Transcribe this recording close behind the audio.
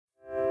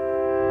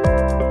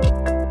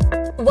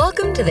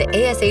to the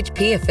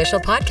ASHP Official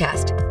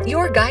Podcast,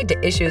 your guide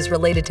to issues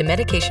related to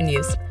medication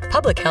use,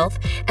 public health,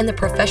 and the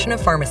profession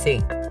of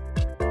pharmacy.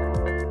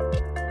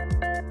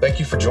 Thank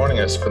you for joining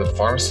us for the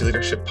Pharmacy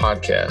Leadership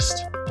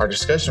Podcast. Our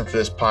discussion for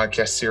this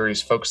podcast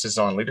series focuses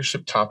on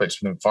leadership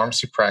topics within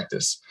pharmacy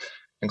practice,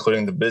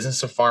 including the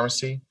business of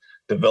pharmacy,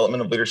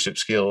 development of leadership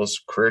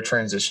skills, career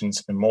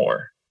transitions, and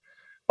more.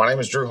 My name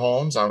is Drew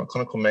Holmes. I'm a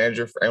clinical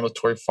manager for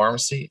ambulatory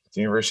pharmacy at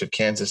the University of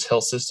Kansas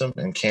Health System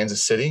in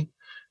Kansas City.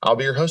 I'll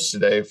be your host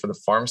today for the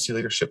Pharmacy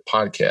Leadership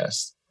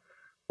Podcast.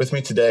 With me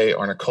today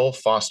are Nicole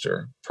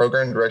Foster,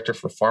 Program Director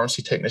for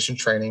Pharmacy Technician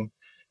Training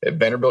at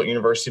Vanderbilt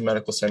University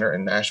Medical Center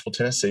in Nashville,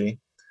 Tennessee,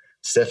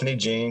 Stephanie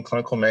Jean,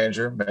 Clinical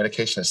Manager,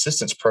 Medication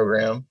Assistance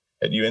Program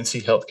at UNC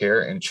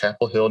Healthcare in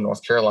Chapel Hill,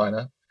 North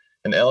Carolina,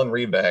 and Ellen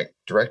Reback,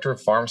 Director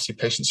of Pharmacy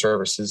Patient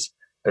Services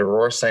at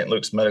Aurora St.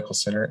 Luke's Medical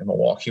Center in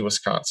Milwaukee,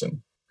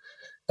 Wisconsin.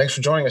 Thanks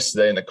for joining us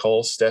today,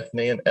 Nicole,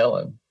 Stephanie, and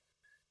Ellen.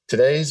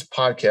 Today's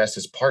podcast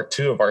is part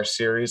 2 of our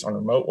series on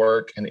remote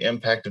work and the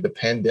impact of the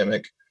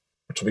pandemic,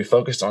 which will be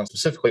focused on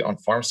specifically on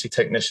pharmacy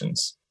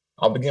technicians.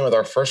 I'll begin with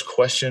our first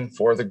question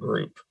for the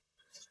group.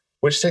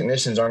 Which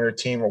technicians on your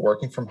team are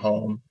working from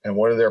home, and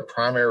what are their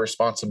primary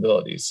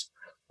responsibilities?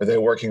 Were they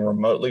working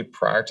remotely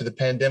prior to the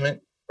pandemic,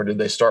 or did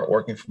they start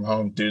working from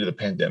home due to the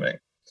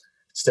pandemic?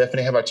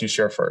 Stephanie, how about you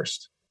share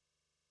first?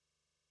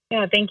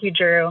 Yeah, thank you,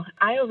 Drew.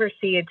 I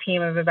oversee a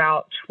team of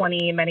about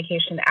 20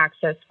 medication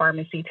access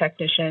pharmacy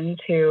technicians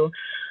who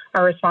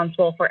are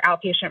responsible for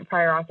outpatient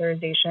prior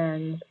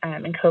authorizations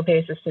and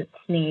copay assistance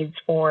needs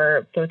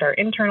for both our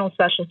internal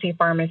specialty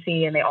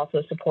pharmacy, and they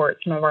also support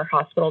some of our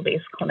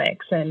hospital-based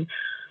clinics. And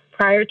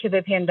prior to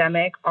the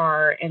pandemic,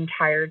 our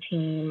entire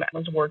team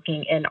was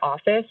working in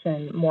office,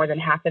 and more than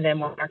half of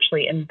them were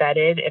actually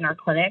embedded in our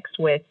clinics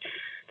with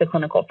the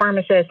clinical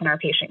pharmacist and our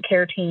patient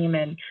care team.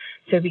 And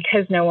so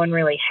because no one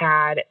really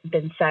had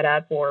been set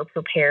up or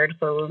prepared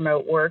for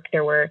remote work,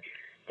 there were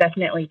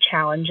definitely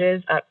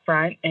challenges up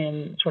front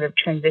in sort of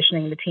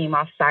transitioning the team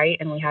off site.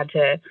 And we had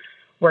to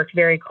work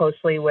very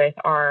closely with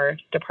our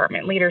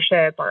department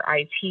leadership, our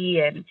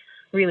IT, and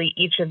really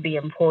each of the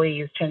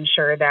employees to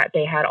ensure that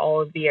they had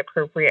all of the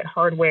appropriate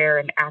hardware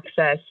and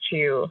access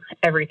to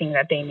everything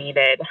that they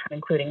needed,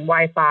 including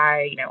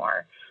Wi-Fi,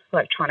 our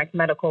electronic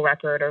medical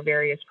record, or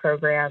various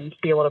programs to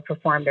be able to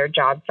perform their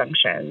job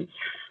functions.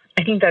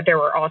 I think that there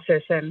were also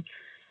some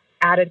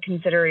added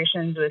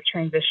considerations with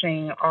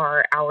transitioning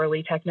our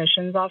hourly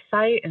technicians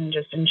off-site and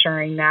just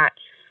ensuring that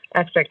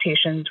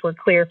expectations were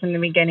clear from the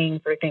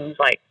beginning for things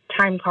like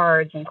time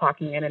cards and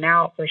clocking in and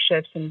out for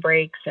shifts and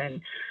breaks,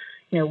 and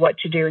what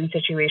to do in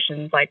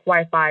situations like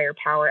Wi-Fi or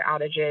power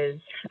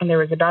outages. And there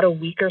was about a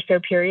week or so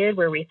period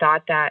where we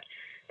thought that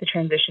the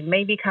transition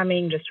may be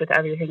coming just with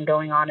everything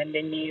going on in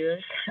the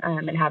news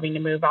and having to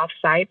move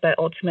off-site, but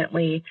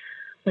ultimately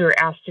we were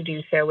asked to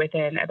do so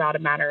within about a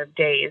matter of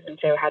days, and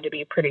so had to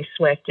be pretty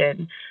swift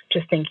in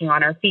just thinking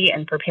on our feet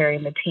and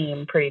preparing the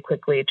team pretty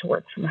quickly to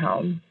work from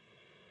home.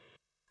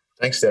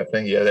 Thanks,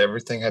 Stephanie. Yeah,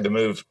 everything had to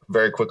move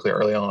very quickly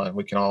early on.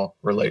 We can all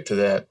relate to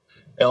that.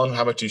 Ellen,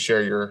 how about you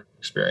share your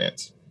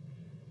experience?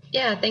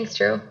 Yeah, thanks,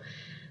 Drew.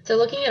 So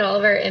looking at all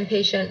of our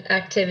inpatient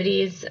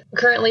activities,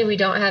 currently we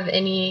don't have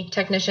any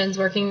technicians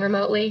working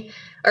remotely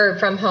or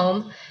from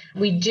home.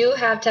 We do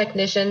have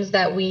technicians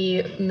that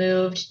we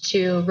moved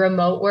to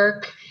remote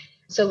work.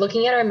 So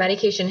looking at our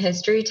medication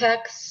history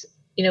techs,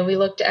 we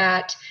looked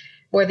at,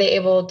 were they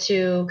able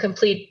to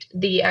complete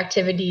the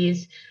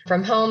activities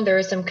from home? There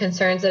were some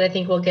concerns that I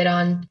think we'll get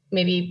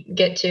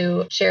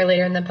to share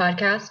later in the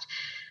podcast.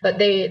 But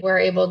they were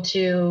able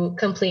to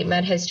complete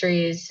med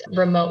histories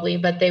remotely,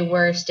 but they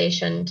were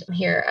stationed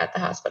here at the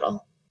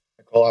hospital.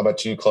 Nicole, how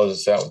about you close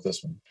us out with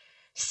this one?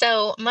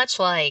 So much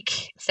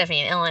like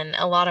Stephanie and Ellen,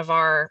 a lot of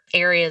our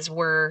areas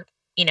were,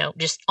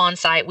 just on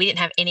site. We didn't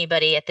have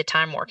anybody at the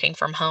time working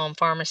from home,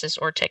 pharmacists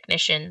or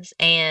technicians.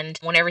 And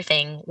when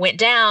everything went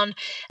down,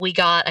 we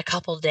got a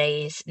couple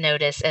days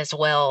notice as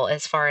well,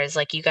 as far as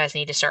you guys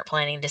need to start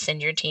planning to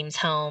send your teams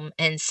home.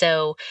 And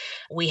so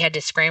we had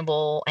to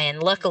scramble.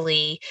 And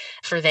luckily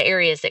for the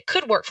areas that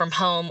could work from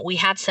home, we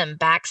had some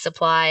back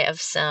supply of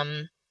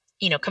some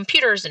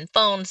computers and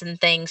phones and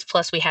things.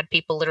 Plus we had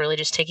people literally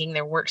just taking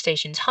their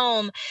workstations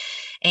home,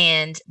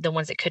 and the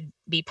ones that could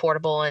be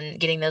portable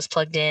and getting those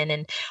plugged in.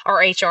 And our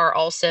HR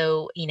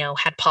also,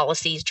 had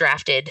policies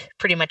drafted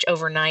pretty much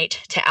overnight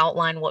to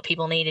outline what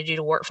people need to do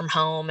to work from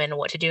home and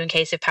what to do in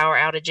case of power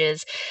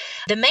outages.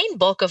 The main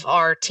bulk of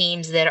our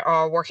teams that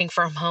are working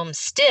from home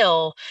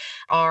still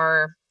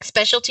are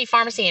specialty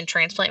pharmacy and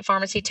transplant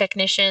pharmacy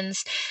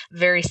technicians,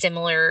 very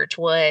similar to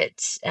what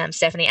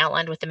Stephanie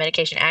outlined with the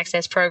medication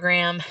access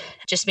program.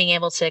 Just being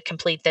able to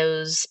complete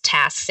those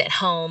tasks at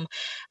home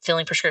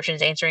filling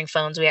prescriptions, answering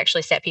phones. We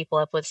actually set people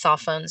up with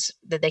soft phones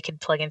that they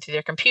could plug in through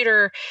their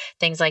computer,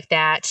 things like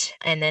that.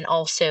 And then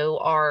also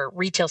our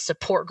retail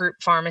support group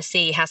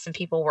pharmacy has some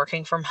people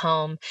working from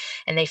home,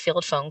 and they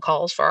field phone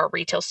calls for our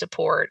retail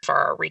support for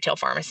our retail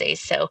pharmacies.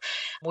 So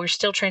we're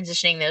still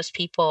transitioning those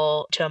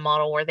people to a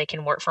model where they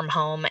can work from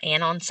home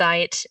and on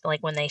site.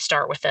 Like when they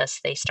start with us,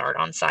 they start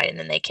on site and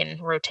then they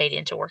can rotate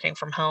into working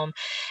from home.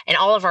 And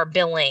all of our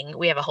billing,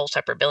 we have a whole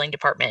separate billing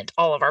department.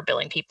 All of our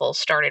billing people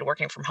started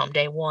working from home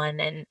day one.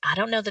 And I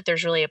don't know that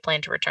there's really a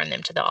plan to return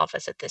them to the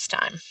office at this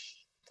time.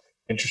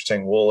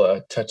 Interesting.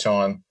 We'll touch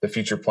on the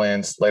future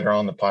plans later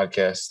on in the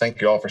podcast.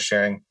 Thank you all for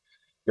sharing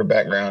your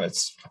background.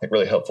 It's, I think,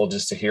 really helpful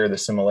just to hear the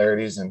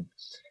similarities and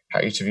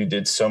how each of you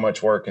did so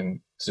much work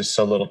in just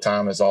so little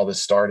time as all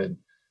this started.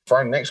 For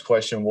our next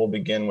question, we'll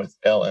begin with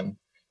Ellen.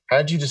 How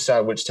did you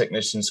decide which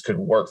technicians could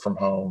work from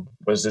home?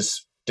 Was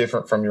this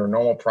different from your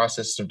normal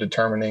process of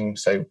determining,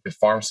 say, if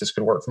pharmacists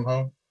could work from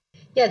home?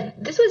 Yeah,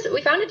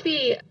 we found it to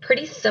be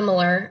pretty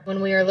similar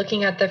when we were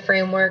looking at the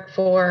framework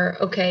for,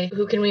 okay,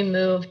 who can we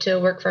move to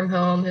work from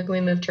home? Who can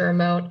we move to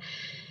remote?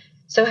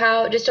 So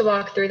just to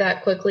walk through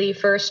that quickly,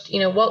 first,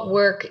 what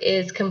work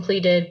is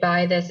completed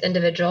by this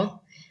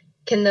individual?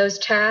 Can those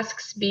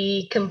tasks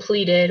be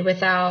completed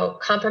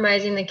without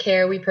compromising the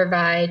care we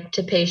provide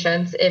to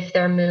patients if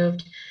they're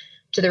moved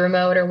to the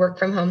remote or work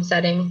from home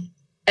setting?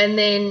 And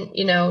then,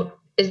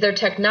 is there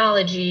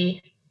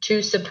technology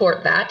to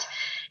support that?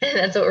 And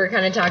that's what we're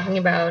kind of talking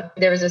about.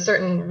 There was a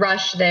certain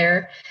rush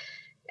there.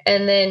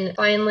 And then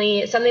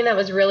finally, something that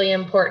was really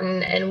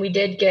important, and we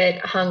did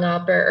get hung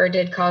up or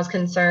did cause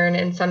concern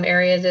in some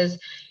areas, is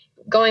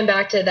going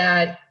back to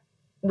that,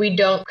 we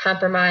don't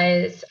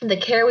compromise the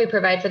care we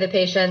provide for the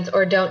patients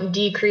or don't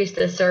decrease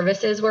the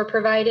services we're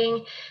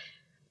providing.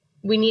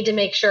 We need to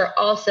make sure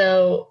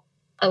also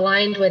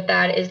aligned with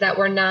that is that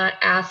we're not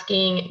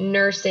asking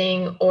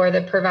nursing or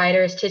the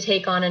providers to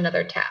take on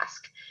another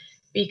task.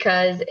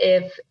 Because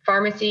if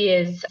pharmacy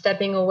is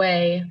stepping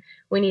away,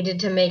 we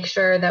needed to make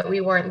sure that we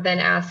weren't then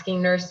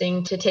asking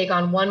nursing to take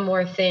on one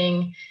more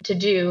thing to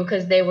do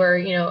because they were,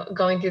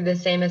 going through the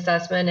same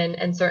assessment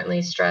and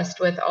certainly stressed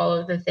with all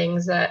of the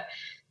things that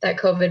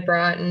COVID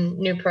brought and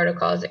new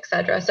protocols, et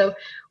cetera. So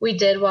we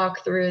did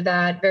walk through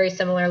that very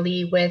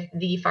similarly with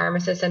the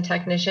pharmacists and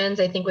technicians.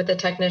 I think with the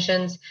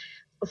technicians,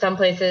 some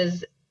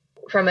places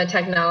from a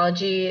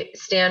technology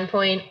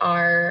standpoint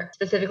are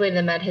specifically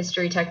the med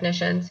history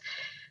technicians.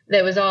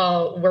 That was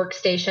all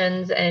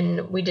workstations,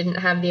 and we didn't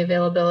have the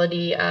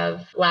availability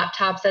of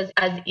laptops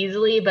as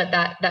easily, but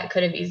that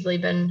could have easily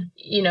been,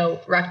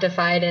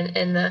 rectified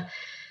in the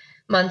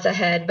months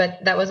ahead.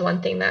 But that was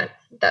one thing that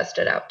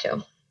stood out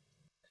too.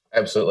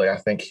 Absolutely. I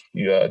think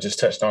you just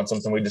touched on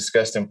something we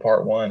discussed in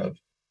part one of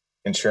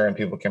ensuring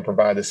people can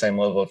provide the same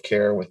level of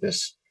care with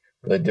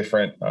a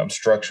different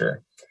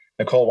structure.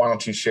 Nicole, why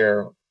don't you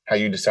share how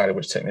you decided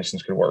which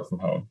technicians could work from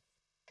home?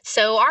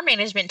 So our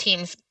management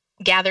teams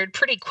gathered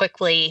pretty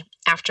quickly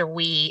after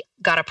we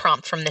got a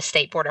prompt from the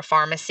State Board of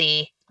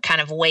Pharmacy kind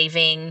of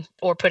waiving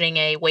or putting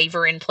a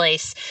waiver in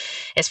place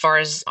as far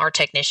as our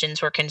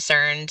technicians were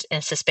concerned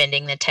and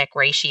suspending the tech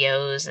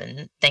ratios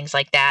and things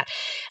like that.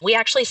 We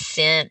actually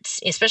sent,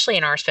 especially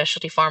in our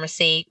specialty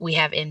pharmacy, we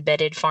have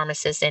embedded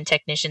pharmacists and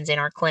technicians in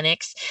our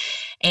clinics.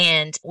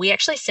 And we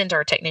actually sent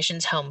our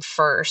technicians home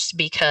first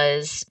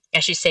because,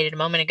 as you stated a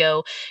moment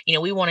ago,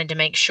 we wanted to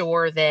make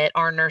sure that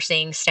our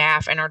nursing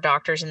staff and our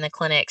doctors in the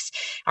clinics,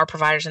 our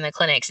providers in the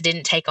clinics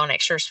didn't take on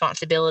extra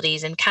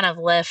responsibilities and kind of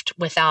left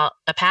without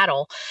a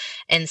paddle.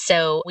 And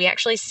so we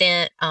actually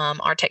sent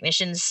our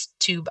technicians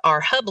to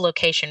our hub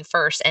location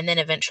first and then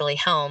eventually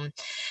home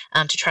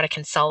to try to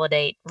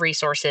consolidate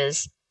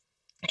resources,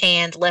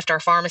 and left our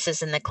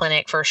pharmacists in the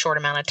clinic for a short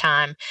amount of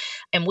time.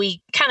 And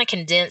we kind of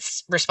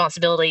condensed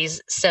responsibilities.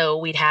 So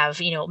we'd have,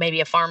 maybe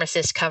a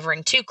pharmacist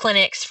covering 2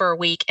 clinics for a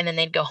week, and then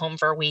they'd go home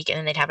for a week, and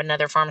then they'd have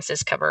another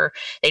pharmacist cover.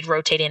 They'd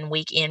rotate in,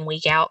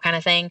 week out kind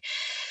of thing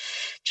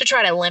to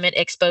try to limit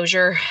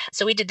exposure.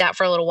 So we did that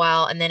for a little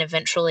while. And then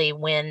eventually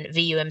when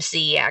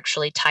VUMC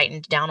actually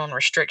tightened down on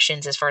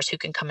restrictions as far as who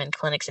can come in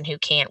clinics and who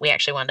can't, we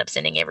actually wound up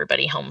sending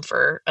everybody home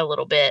for a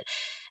little bit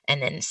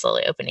and then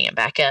slowly opening it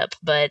back up.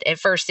 But at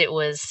first it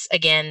was,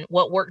 again,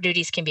 what work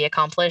duties can be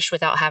accomplished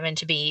without having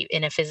to be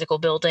in a physical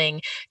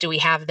building? Do we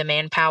have the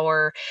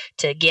manpower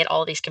to get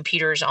all these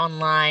computers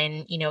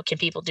online? Can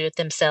people do it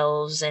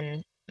themselves?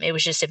 And it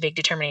was just a big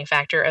determining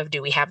factor of,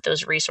 do we have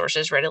those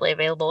resources readily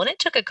available? And it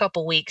took a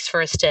couple weeks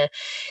for us to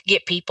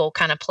get people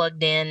kind of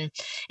plugged in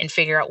and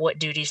figure out what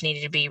duties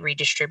needed to be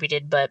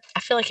redistributed. But I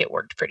feel like it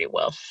worked pretty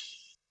well.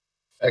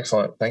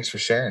 Excellent. Thanks for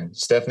sharing.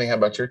 Stephanie, how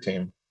about your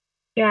team?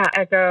 Yeah,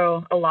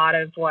 echo a lot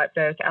of what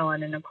both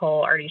Ellen and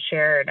Nicole already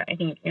shared. I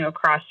think,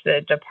 across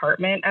the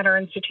department at our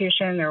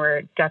institution, there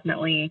were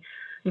definitely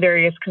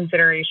various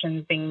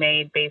considerations being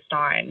made based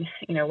on,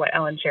 what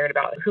Ellen shared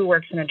about who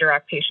works in a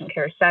direct patient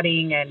care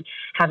setting and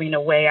having to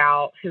weigh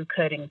out who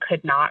could and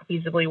could not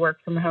feasibly work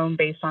from home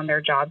based on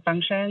their job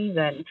functions.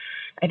 And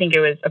I think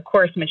it was, of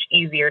course, much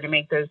easier to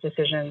make those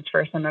decisions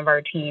for some of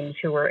our teams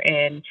who were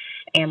in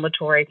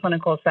ambulatory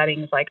clinical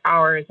settings like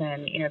ours,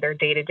 and their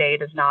day-to-day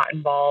does not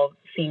involve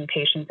seeing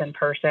patients in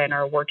person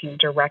or working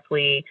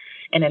directly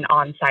in an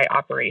on-site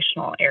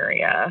operational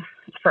area.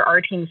 For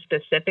our team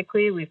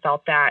specifically, we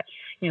felt that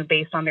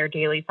based on their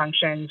daily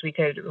functions, we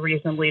could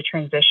reasonably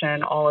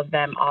transition all of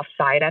them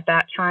off-site at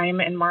that time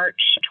in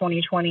March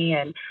 2020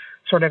 and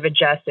sort of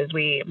adjust as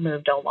we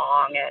moved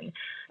along.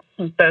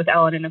 And both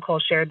Ellen and Nicole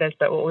shared this,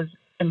 but what was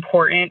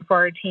important for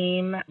our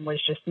team was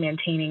just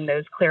maintaining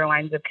those clear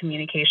lines of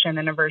communication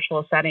in a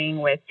virtual setting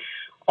with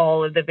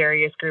all of the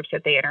various groups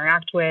that they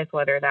interact with,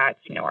 whether that's,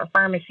 our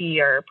pharmacy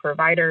or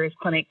providers,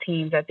 clinic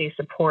teams that they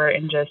support,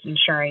 and just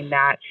ensuring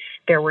that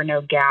there were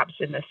no gaps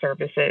in the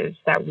services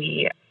that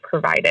we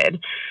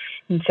provided.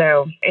 And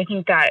so I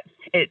think that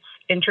it's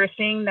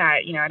interesting that,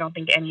 I don't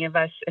think any of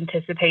us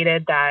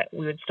anticipated that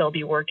we would still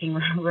be working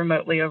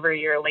remotely over a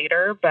year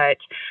later, but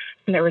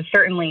there was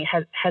certainly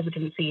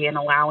hesitancy in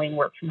allowing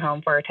work from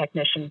home for our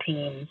technician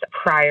teams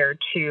prior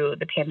to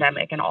the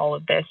pandemic and all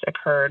of this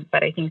occurred.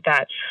 But I think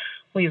that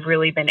we've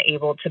really been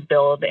able to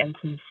build and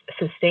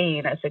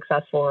sustain a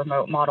successful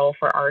remote model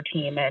for our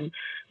team. And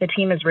the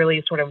team has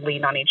really sort of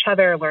leaned on each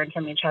other, learned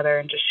from each other,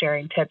 and just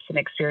sharing tips and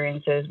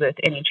experiences with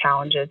any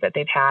challenges that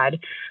they've had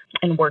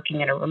in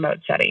working in a remote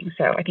setting.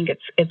 So I think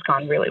it's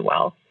gone really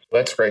well.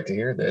 That's great to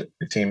hear that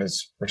your team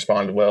has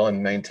responded well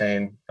and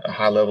maintained a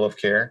high level of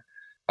care.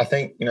 I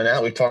think, now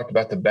that we've talked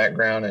about the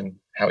background and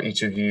how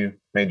each of you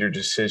made your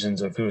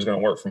decisions of who was going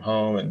to work from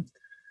home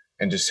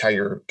and just how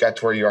you got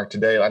to where you are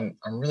today, I'm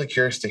really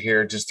curious to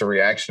hear just the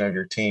reaction of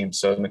your team.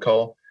 So,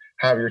 Nicole,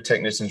 how have your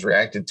technicians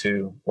reacted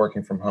to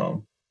working from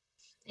home?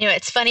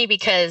 It's funny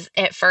because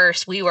at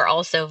first we were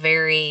also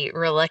very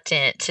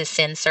reluctant to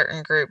send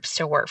certain groups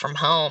to work from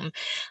home.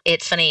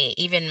 It's funny,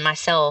 even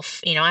myself,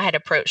 I had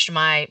approached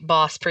my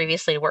boss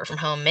previously to work from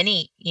home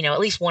many, at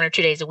least 1 or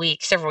 2 days a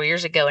week several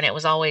years ago. And it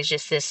was always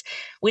just this,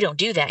 we don't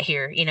do that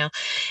here,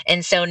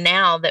 And so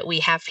now that we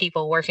have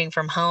people working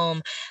from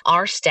home,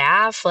 our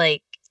staff,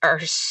 are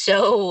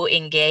so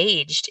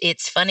engaged.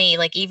 It's funny,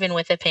 even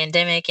with the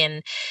pandemic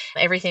and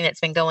everything that's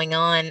been going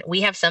on,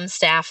 we have some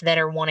staff that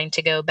are wanting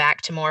to go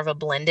back to more of a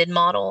blended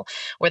model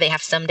where they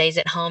have some days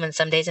at home and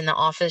some days in the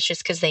office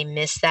just because they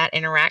miss that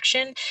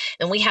interaction.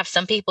 And we have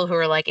some people who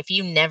are like, if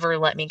you never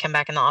let me come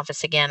back in the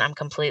office again, I'm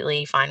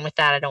completely fine with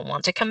that. I don't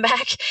want to come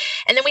back.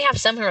 And then we have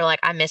some who are like,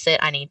 I miss it.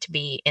 I need to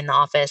be in the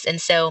office.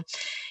 And so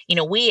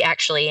we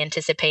actually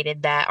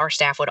anticipated that our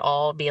staff would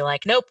all be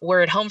like, nope,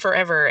 we're at home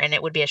forever. And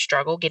it would be a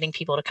struggle getting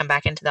people to come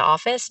back into the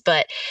office.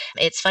 But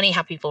it's funny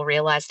how people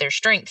realize their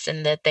strengths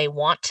and that they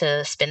want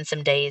to spend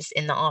some days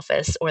in the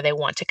office or they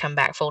want to come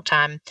back full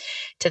time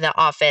to the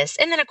office.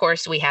 And then, of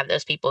course, we have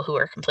those people who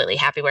are completely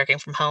happy working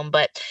from home.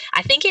 But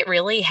I think it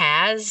really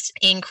has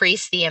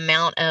increased the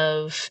amount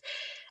of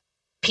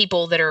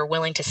people that are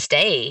willing to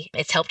stay.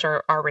 It's helped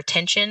our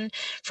retention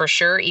for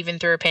sure, even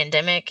through a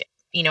pandemic.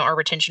 Our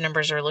retention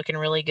numbers are looking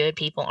really good.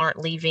 People aren't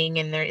leaving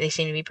and they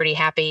seem to be pretty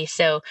happy.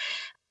 So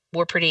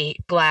we're pretty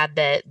glad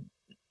that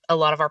a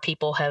lot of our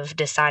people have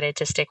decided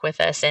to stick with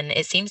us. And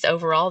it seems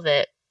overall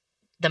that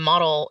the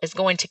model is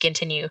going to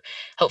continue,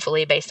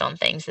 hopefully based on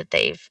things that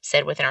they've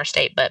said within our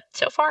state. But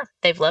so far,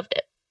 they've loved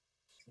it.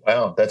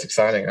 Wow, that's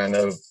exciting. I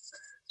know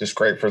just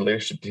great for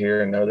leadership to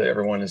hear and know that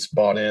everyone is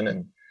bought in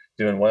and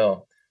doing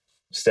well.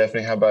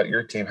 Stephanie, how about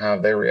your team? How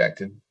have they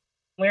reacted?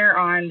 We're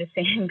on the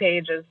same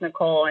page as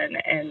Nicole, and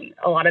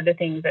a lot of the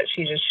things that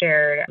she just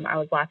shared, I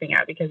was laughing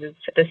at because it's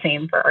the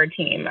same for our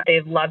team.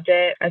 They've loved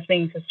it as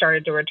things have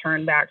started to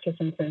return back to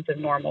some sense of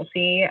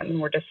normalcy. And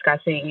we're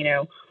discussing,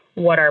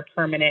 what our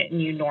permanent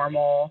new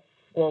normal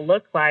will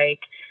look like.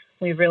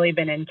 We've really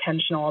been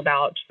intentional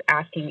about just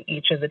asking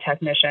each of the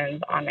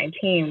technicians on my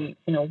team,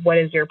 what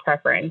is your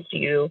preference? Do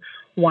you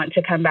want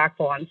to come back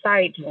full on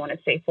site? Do you want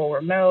to stay full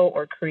remote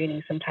or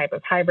creating some type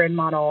of hybrid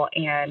model?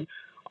 And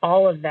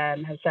all of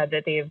them have said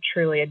that they have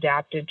truly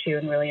adapted to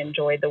and really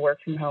enjoyed the work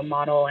from home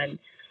model and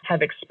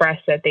have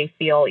expressed that they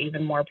feel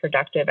even more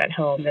productive at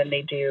home than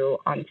they do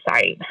on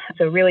site.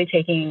 So really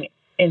taking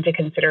into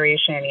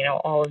consideration,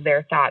 all of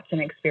their thoughts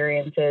and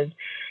experiences.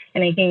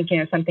 And I think,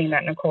 something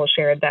that Nicole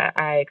shared that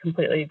I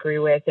completely agree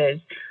with is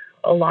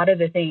a lot of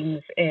the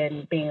things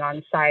in being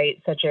on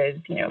site, such as,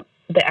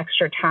 the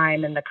extra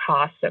time and the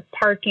cost of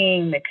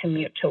parking, the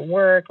commute to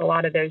work, a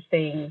lot of those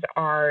things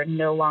are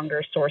no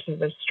longer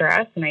sources of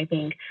stress. And I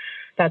think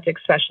that's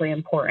especially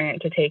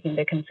important to take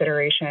into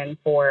consideration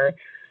for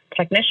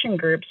technician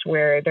groups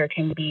where there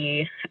can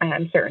be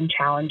certain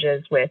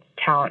challenges with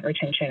talent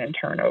retention and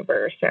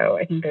turnover. So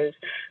I think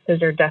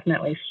those are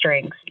definitely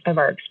strengths of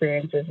our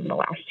experiences in the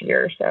last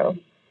year or so.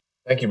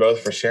 Thank you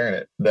both for sharing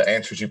it. The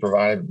answers you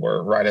provided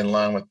were right in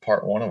line with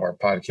part one of our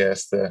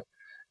podcast,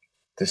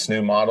 this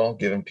new model,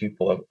 giving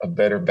people a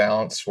better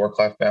balance,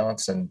 work-life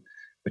balance. And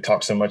we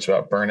talked so much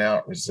about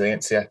burnout,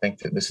 resiliency. I think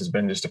that this has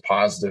been just a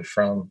positive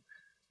from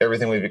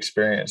everything we've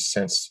experienced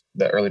since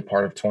the early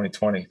part of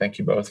 2020. Thank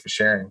you both for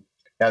sharing.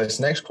 Now, this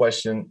next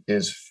question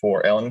is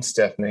for Ellen and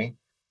Stephanie.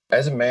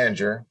 As a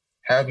manager,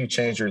 how have you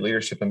changed your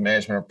leadership and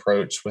management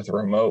approach with a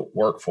remote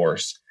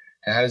workforce?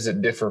 And how does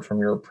it differ from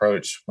your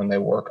approach when they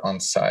work on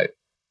site?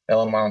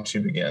 Ellen, why don't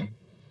you begin?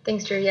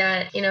 Thanks, Drew.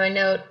 Yeah, I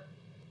note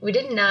we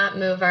did not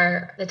move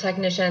the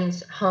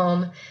technicians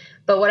home,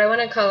 but what I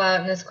want to call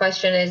out in this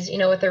question is,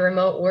 with the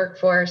remote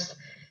workforce,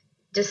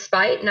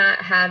 despite not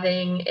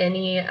having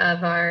any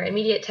of our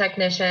immediate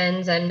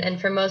technicians and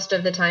for most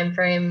of the time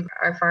frame,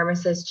 our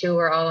pharmacists too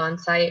were all on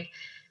site.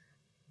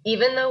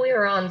 Even though we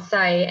were on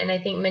site, and I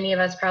think many of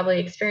us probably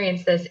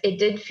experienced this, it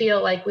did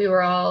feel like we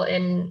were all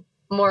in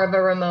more of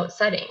a remote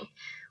setting.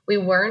 We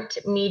weren't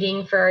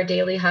meeting for our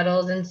daily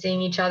huddles and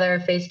seeing each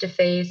other face to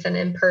face and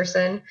in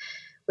person.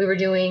 We were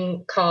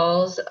doing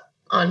calls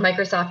on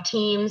Microsoft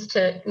Teams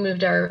to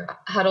move our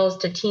huddles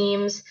to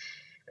Teams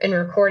and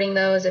recording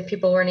those if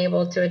people weren't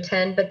able to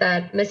attend,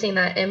 but missing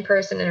that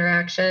in-person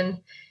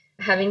interaction,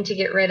 having to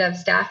get rid of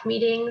staff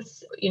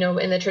meetings,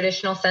 in the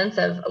traditional sense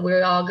of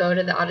we all go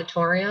to the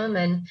auditorium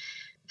and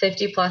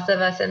 50 plus of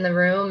us in the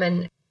room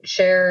and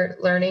share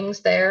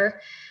learnings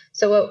there.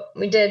 So what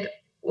we did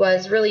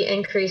was really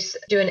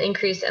do an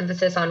increased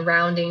emphasis on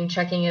rounding,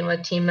 checking in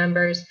with team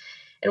members.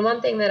 And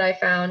one thing that I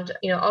found,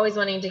 always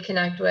wanting to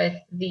connect with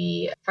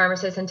the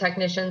pharmacists and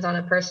technicians on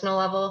a personal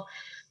level,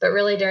 but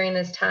really during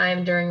this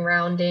time, during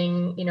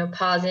rounding,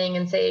 pausing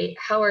and say,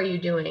 how are you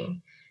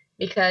doing?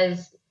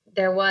 Because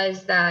there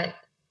was that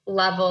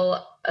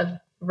level of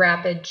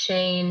rapid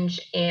change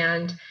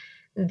and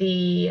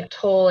the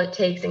toll it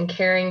takes in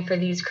caring for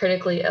these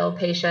critically ill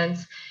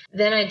patients.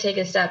 Then I'd take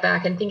a step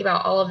back and think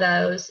about all of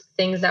those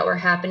things that were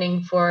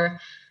happening for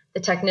the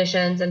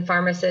technicians and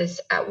pharmacists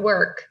at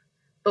work.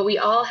 But we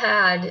all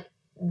had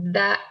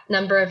that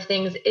number of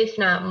things, if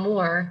not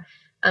more,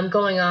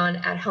 going on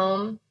at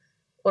home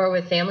or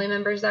with family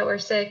members that were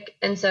sick.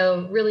 And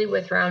so really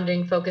with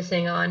rounding,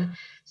 focusing on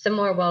some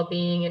more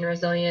well-being and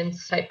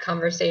resilience type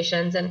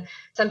conversations. And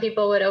some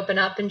people would open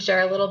up and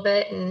share a little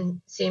bit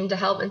and seem to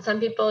help. And some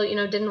people,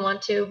 didn't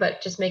want to,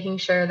 but just making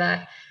sure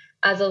that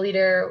as a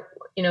leader,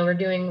 we're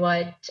doing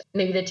what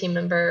maybe the team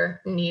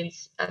member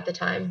needs at the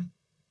time.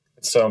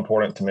 It's so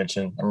important to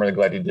mention. I'm really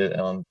glad you did,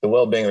 Ellen. The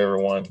well-being of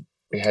everyone,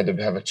 we had to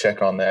have a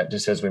check on that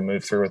just as we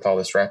move through with all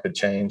this rapid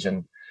change.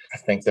 And I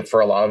think that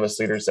for a lot of us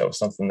leaders, that was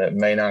something that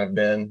may not have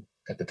been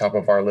at the top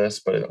of our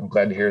list, but I'm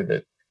glad to hear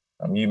that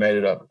you made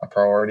it a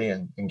priority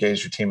and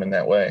engaged your team in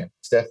that way.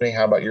 Stephanie,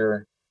 how about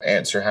your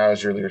answer? How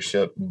has your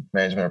leadership and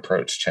management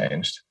approach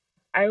changed?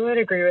 I would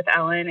agree with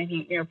Ellen. I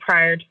think,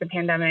 prior to the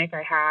pandemic,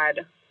 I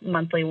had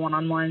monthly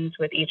one-on-ones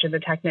with each of the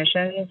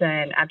technicians.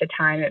 And at the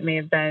time, it may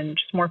have been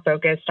just more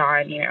focused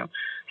on,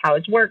 how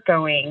is work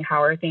going?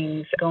 How are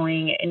things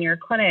going in your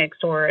clinics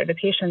or the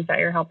patients that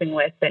you're helping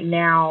with? But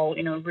now,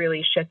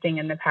 really shifting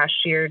in the past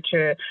year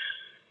to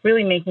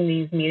really making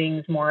these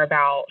meetings more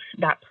about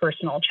that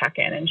personal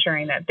check-in,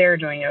 ensuring that they're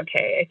doing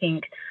okay. I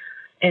think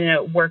in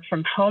a work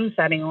from home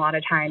setting, a lot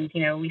of times,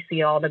 we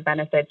see all the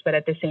benefits, but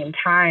at the same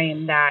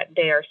time that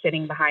they are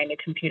sitting behind a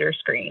computer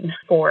screen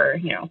for,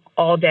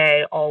 all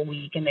day, all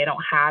week, and they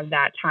don't have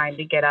that time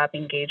to get up,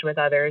 engage with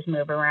others,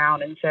 move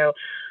around. And so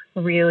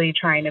really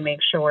trying to make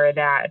sure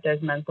that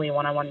those monthly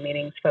one-on-one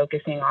meetings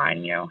focusing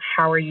on,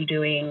 how are you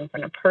doing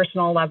on a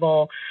personal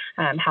level?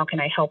 How can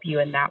I help you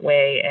in that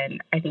way?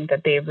 And I think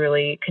that they've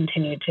really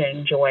continued to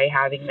enjoy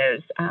having those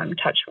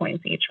touch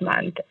points each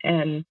month.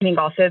 And I think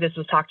also this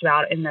was talked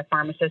about in the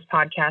pharmacist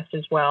podcast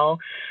as well,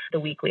 the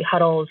weekly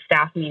huddles,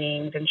 staff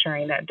meetings,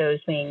 ensuring that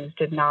those things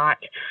did not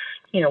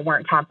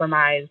weren't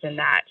compromised, and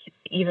that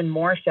even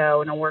more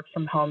so in a work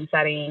from home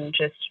setting,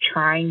 just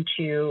trying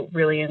to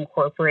really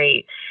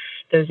incorporate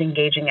those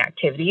engaging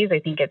activities. I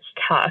think it's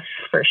tough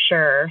for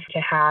sure to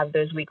have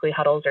those weekly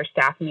huddles or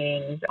staff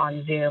meetings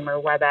on Zoom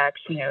or WebEx,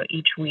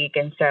 each week.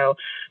 And so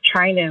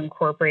trying to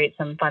incorporate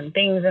some fun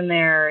things in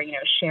there,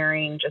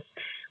 sharing just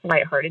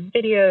lighthearted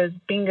videos,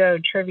 bingo,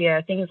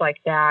 trivia, things like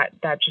that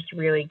just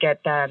really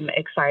get them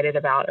excited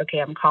about, okay,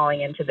 I'm calling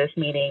into this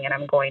meeting and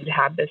I'm going to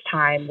have this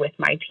time with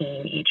my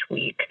team each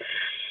week.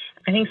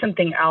 I think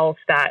something else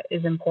that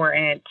is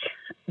important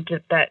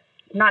that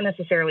not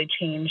necessarily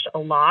changed a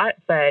lot,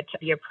 but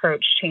the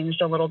approach changed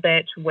a little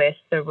bit with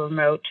the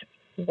remote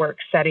work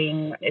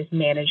setting is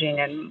managing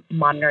and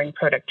monitoring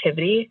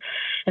productivity.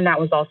 And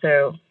that was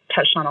also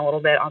touched on a little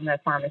bit on the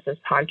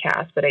pharmacist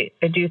podcast, but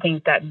I do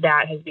think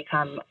that has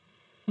become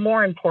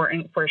more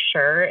important for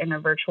sure in a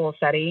virtual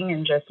setting,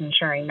 and just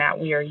ensuring that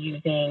we are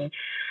using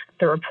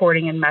the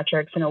reporting and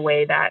metrics in a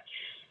way that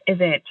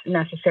isn't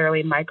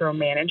necessarily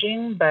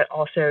micromanaging, but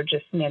also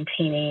just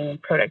maintaining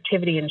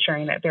productivity,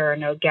 ensuring that there are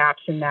no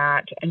gaps in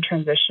that, and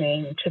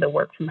transitioning to the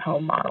work from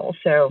home model.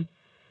 So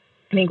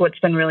I think what's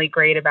been really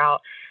great about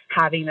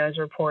having those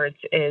reports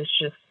is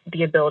just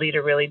the ability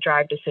to really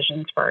drive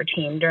decisions for our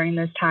team during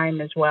this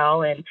time as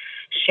well, and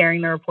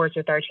sharing the reports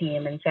with our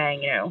team and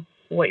saying,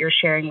 what you're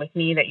sharing with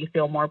me that you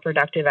feel more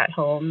productive at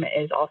home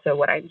is also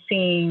what I'm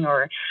seeing,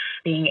 or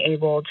being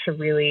able to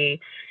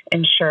really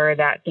ensure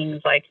that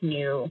things like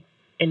new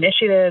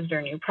initiatives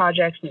or new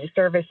projects, new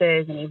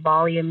services, any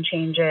volume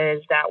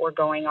changes that were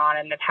going on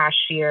in the past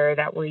year,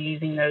 that we're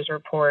using those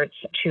reports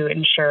to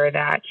ensure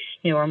that,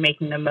 we're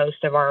making the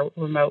most of our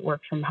remote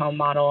work from home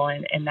model,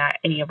 and that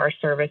any of our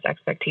service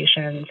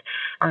expectations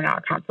are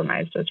not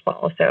compromised as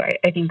well. So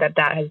I think that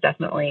has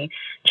definitely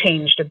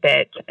changed a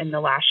bit in the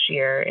last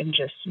year in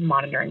just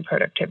monitoring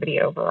productivity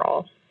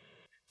overall.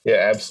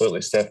 Yeah,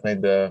 absolutely, Stephanie.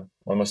 One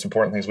of the most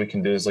important things we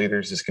can do as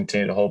leaders is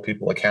continue to hold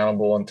people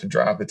accountable and to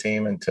drive the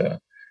team and to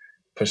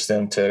push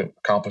them to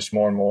accomplish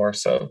more and more.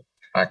 So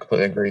I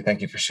completely agree.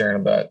 Thank you for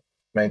sharing about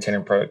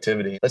maintaining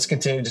productivity. Let's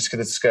continue just the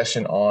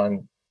discussion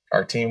on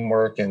our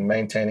teamwork and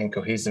maintaining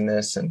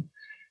cohesiveness and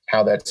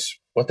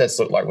what that's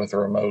looked like with a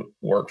remote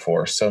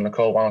workforce. So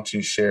Nicole, why don't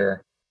you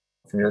share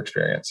from your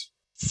experience?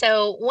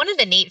 So one of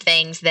the neat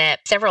things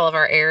that several of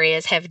our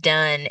areas have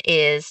done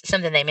is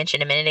something they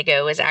mentioned a minute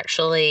ago is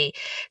actually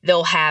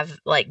they'll have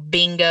like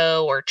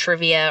bingo or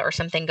trivia or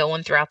something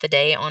going throughout the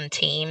day on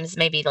Teams,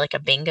 maybe like a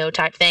bingo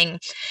type thing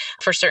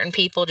for certain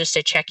people just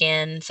to check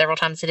in several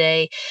times a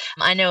day.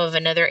 I know of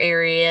another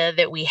area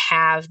that we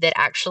have that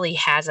actually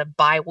has a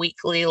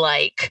biweekly,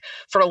 like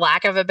for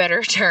lack of a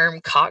better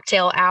term,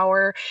 cocktail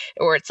hour,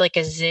 or it's like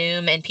a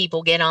Zoom and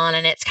people get on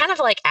and it's kind of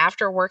like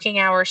after working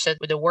hours. So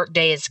the work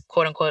day is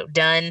quote unquote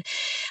done.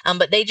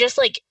 But they just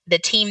like the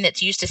team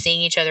that's used to seeing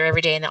each other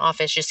every day in the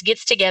office just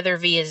gets together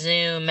via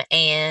Zoom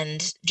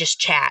and just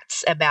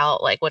chats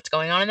about like what's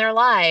going on in their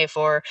life,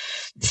 or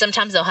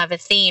sometimes they'll have a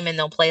theme and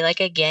they'll play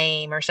like a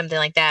game or something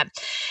like that.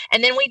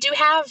 And then we do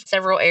have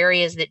several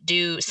areas that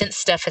do, since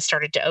stuff has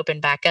started to open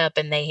back up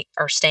and they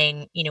are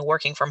staying,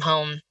 working from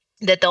home,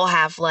 that they'll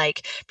have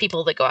like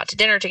people that go out to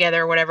dinner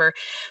together or whatever.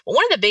 But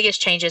one of the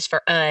biggest changes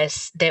for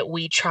us that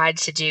we tried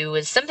to do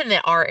is something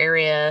that our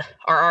area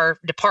or our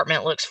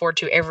department looks forward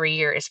to every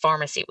year is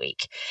Pharmacy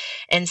Week.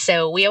 And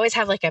so we always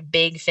have like a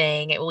big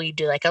thing. We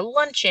do like a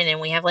luncheon and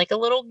we have like a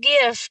little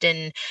gift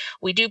and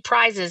we do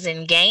prizes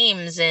and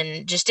games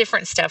and just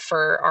different stuff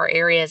for our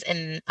areas.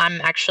 And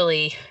I'm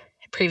actually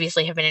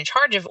previously have been in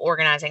charge of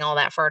organizing all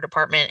that for our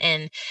department.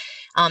 And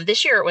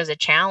this year it was a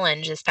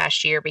challenge this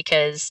past year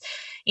because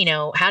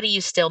how do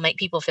you still make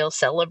people feel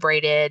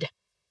celebrated,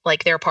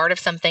 like they're part of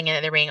something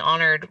and they're being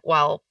honored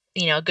while,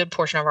 a good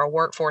portion of our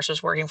workforce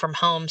was working from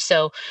home.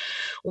 So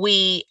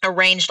we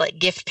arranged like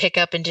gift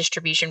pickup and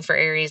distribution for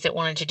areas that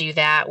wanted to do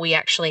that. We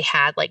actually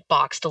had like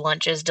boxed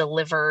lunches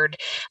delivered.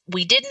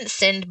 We didn't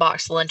send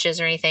boxed lunches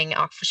or anything,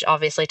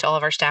 obviously, to all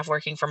of our staff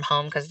working from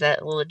home because the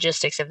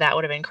logistics of that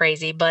would have been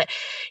crazy. But,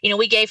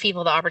 we gave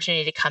people the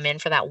opportunity to come in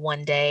for that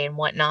one day and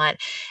whatnot.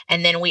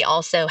 And then we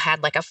also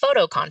had like a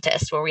photo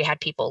contest where we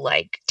had people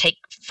like take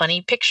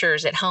funny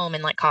pictures at home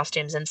in like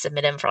costumes and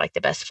submit them for like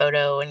the best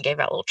photo and gave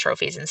out little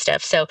trophies and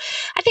stuff. So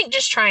I think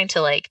just trying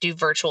to like do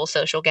virtual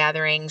social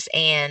gatherings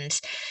and,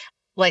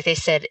 like they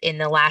said in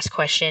the last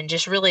question,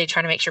 just really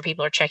trying to make sure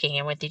people are checking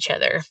in with each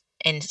other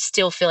and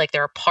still feel like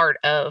they're a part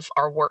of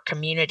our work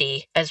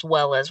community as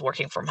well as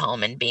working from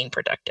home and being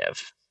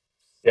productive.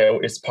 Yeah,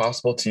 it's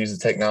possible to use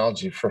the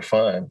technology for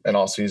fun and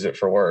also use it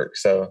for work.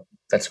 So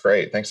that's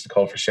great. Thanks,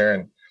 Nicole, for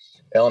sharing.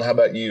 Ellen, how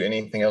about you?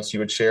 Anything else you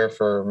would share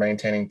for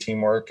maintaining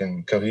teamwork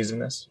and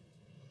cohesiveness?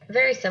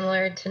 Very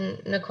similar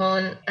to Nicole,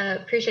 and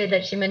appreciate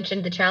that she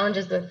mentioned the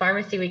challenges with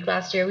Pharmacy Week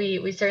last year.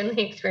 We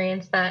certainly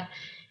experienced that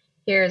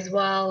here as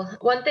well.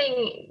 One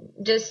thing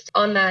just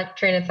on that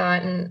train of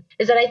thought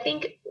is that I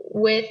think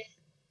with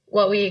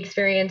what we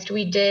experienced,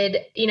 we did,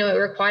 it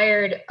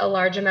required a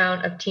large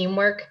amount of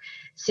teamwork,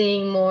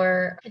 seeing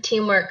more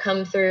teamwork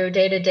come through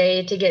day to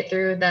day to get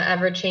through the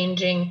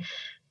ever-changing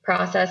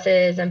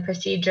processes and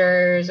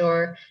procedures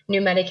or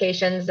new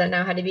medications that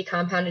now had to be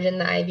compounded in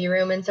the IV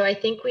room. And so I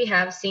think we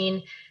have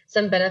seen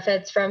some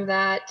benefits from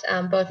that,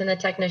 both in the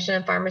technician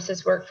and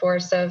pharmacist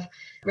workforce, of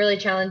really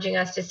challenging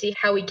us to see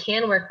how we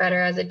can work better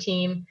as a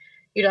team,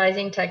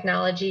 utilizing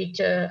technology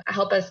to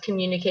help us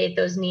communicate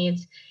those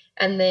needs.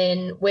 And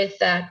then with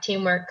that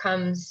teamwork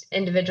comes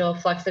individual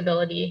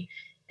flexibility,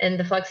 and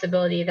the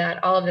flexibility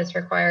that all of this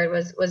required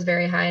was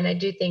very high. And I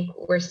do think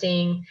we're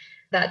seeing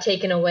that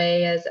taken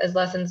away as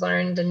lessons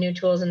learned and new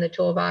tools in the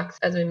toolbox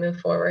as we move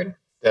forward.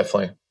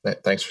 Definitely.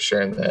 Thanks for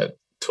sharing that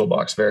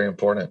toolbox. Very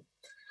important.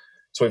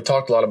 So we've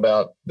talked a lot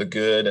about the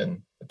good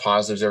and the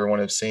positives everyone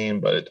has seen,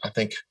 but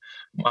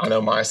I know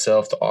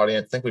myself, the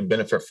audience, I think we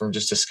benefit from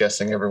just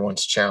discussing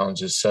everyone's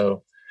challenges.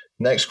 So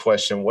next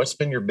question, what's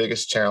been your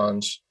biggest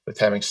challenge with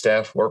having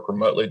staff work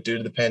remotely due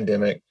to the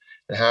pandemic,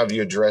 and how have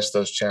you addressed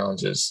those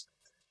challenges?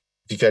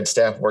 If you've had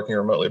staff working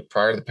remotely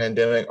prior to the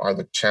pandemic, are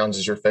the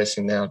challenges you're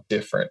facing now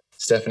different?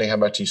 Stephanie, how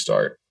about you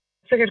start?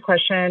 It's a good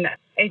question.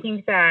 I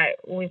think that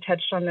we've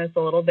touched on this a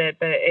little bit,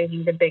 but I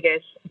think the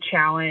biggest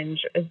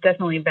challenge has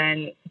definitely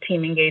been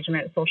team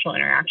engagement, social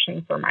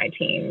interaction for my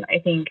team. I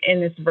think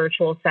in this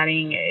virtual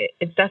setting,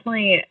 it's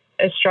definitely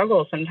a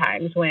struggle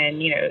sometimes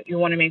when, you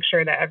want to make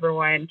sure that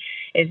everyone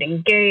is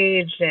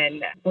engaged,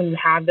 and when you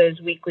have those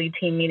weekly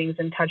team meetings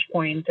and touch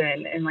points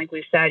and like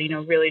we said,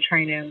 really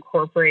trying to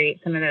incorporate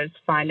some of those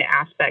fun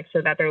aspects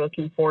so that they're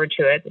looking forward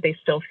to it, that they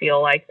still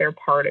feel like they're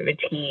part of a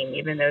team,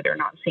 even though they're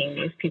not seeing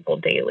these people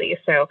daily.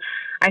 So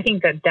I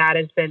think that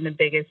has been the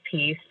biggest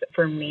piece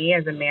for me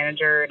as a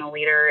manager and a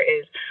leader,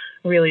 is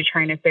really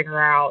trying to figure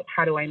out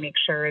how do I make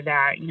sure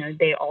that,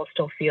 they all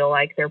still feel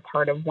like they're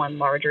part of one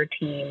larger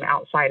team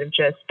outside of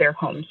just their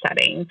home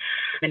setting.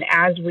 And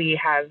as we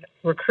have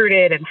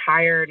recruited and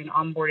hired and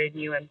onboarded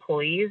new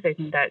employees, I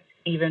think that's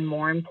even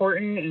more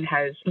important and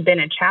has been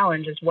a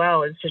challenge as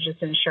well, is to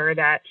just ensure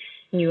that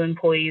new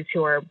employees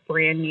who are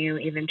brand new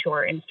even to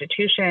our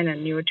institution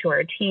and new to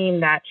our team,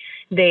 that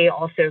they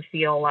also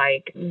feel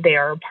like they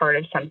are part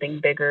of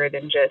something bigger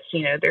than just,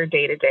 their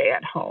day-to-day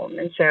at home.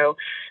 And so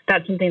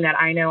that's something that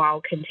I know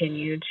I'll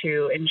continue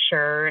to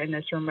ensure in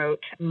this remote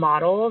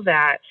model,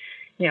 that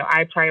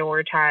I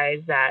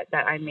prioritize that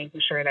I'm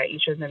making sure that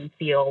each of them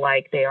feel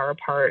like they are a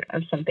part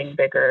of something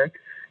bigger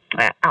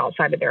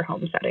outside of their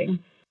home setting.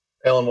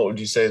 Ellen, what would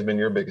you say has been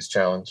your biggest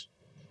challenge?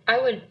 I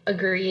would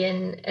agree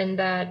in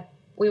that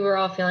we were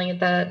all feeling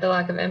the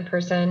lack of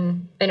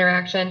in-person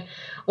interaction.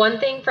 One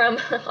thing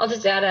I'll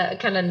just add a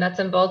kind of nuts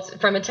and bolts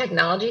from a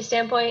technology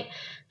standpoint,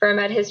 for our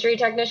med history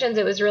technicians,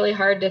 it was really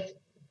hard to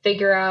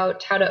figure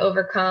out how to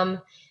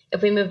overcome,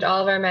 if we moved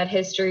all of our med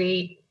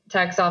history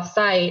techs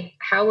off-site,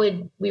 how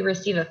would we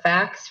receive a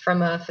fax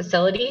from a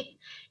facility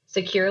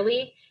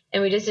securely?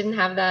 And we just didn't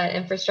have that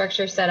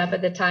infrastructure set up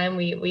at the time.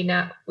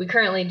 We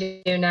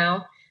currently do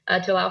now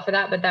to allow for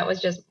that, but that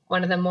was just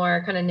one of the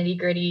more kind of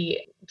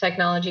nitty-gritty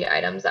technology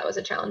items that was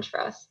a challenge for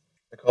us.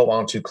 Nicole, why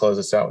don't you close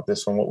us out with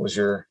this one? What was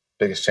your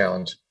biggest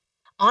challenge?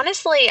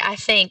 Honestly, I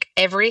think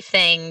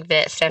everything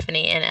that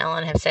Stephanie and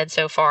Ellen have said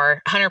so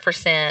far,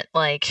 100%,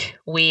 like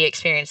we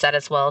experienced that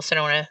as well. So I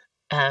don't want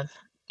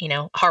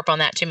to, harp on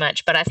that too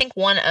much. But I think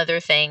one other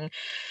thing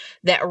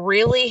that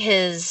really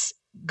has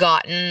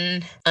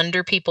gotten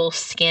under people's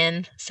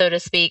skin, so to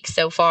speak,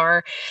 so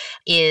far,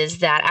 is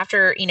that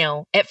after,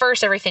 at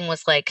first everything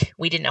was like,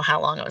 we didn't know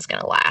how long it was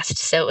going to last.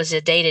 So it was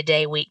a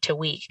day-to-day,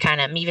 week-to-week, kind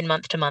of even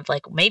month-to-month,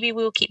 like maybe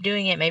we'll keep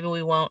doing it, maybe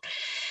we won't.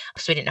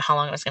 So we didn't know how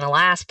long it was going to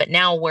last. But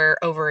now we're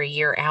over a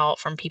year out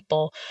from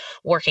people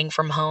working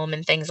from home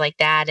and things like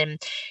that.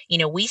 And,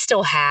 we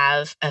still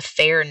have a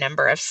fair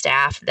number of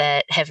staff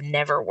that have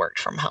never worked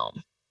from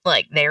home.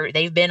 Like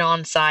they've been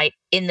on site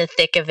in the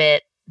thick of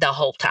it the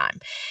whole time.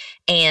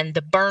 And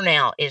the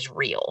burnout is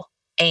real.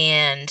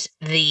 And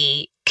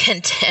the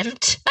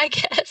contempt, I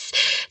guess,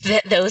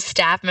 that those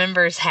staff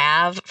members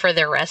have for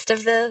the rest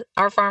of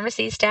our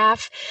pharmacy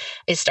staff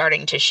is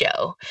starting to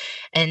show.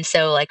 And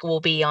so like we'll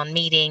be on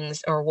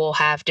meetings or we'll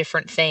have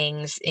different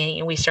things,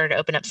 and we started to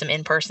open up some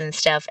in-person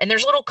stuff. And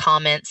there's little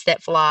comments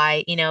that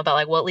fly, about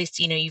like, well, at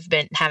least,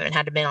 haven't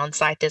had to been on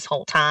site this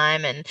whole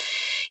time. And,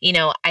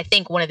 I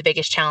think one of the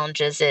biggest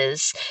challenges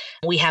is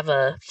we have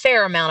a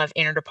fair amount of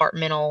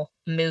interdepartmental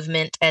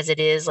movement as it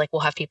is. Like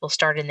we'll have people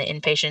start in the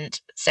inpatient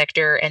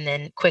sector and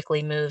then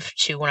quickly move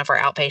to one of our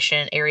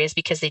outpatient areas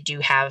because they do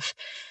have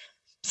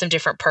some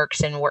different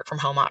perks and work from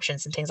home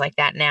options and things like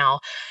that now.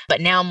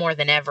 But now more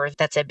than ever,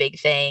 that's a big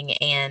thing.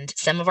 And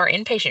some of our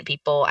inpatient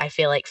people, I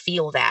feel like,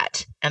 feel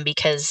that. And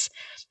because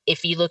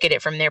if you look at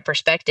it from their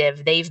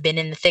perspective, they've been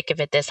in the thick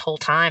of it this whole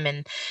time,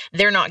 and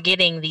they're not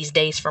getting these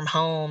days from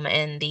home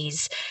and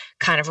these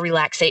kind of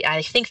relaxation.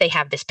 I think they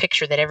have this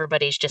picture that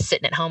everybody's just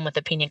sitting at home with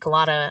a pina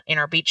colada in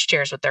our beach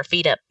chairs with their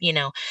feet up,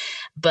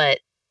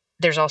 but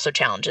there's also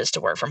challenges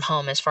to work from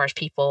home as far as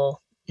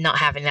people not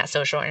having that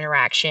social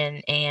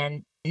interaction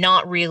and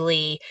not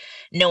really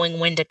knowing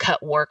when to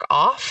cut work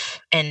off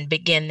and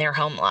begin their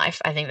home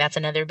life. I think that's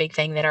another big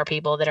thing that our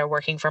people that are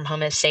working from home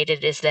has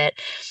stated, is that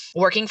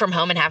working from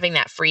home and having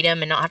that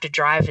freedom and not have to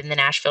drive in the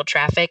Nashville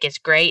traffic is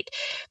great,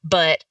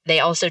 but they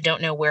also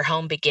don't know where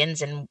home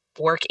begins and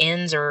work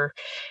ends, or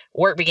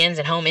work begins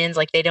and home ends.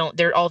 Like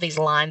all these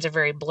lines are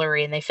very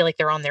blurry, and they feel like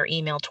they're on their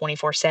email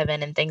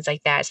 24/7 and things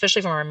like that,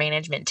 especially from our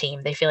management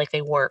team. They feel like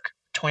they work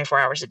 24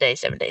 hours a day,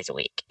 7 days a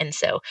week. And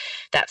so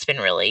that's been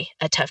really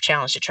a tough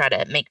challenge to try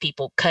to make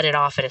people cut it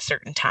off at a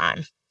certain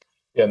time.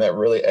 Yeah, and that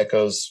really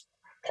echoes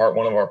part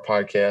one of our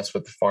podcast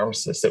with the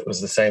pharmacist. It was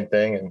the same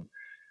thing, and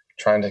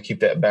trying to keep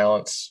that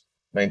balance,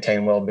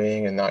 maintain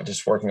well-being, and not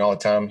just working all the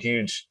time.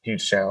 Huge,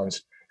 huge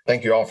challenge.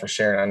 Thank you all for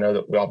sharing. I know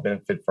that we all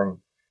benefit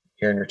from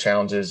hearing your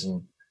challenges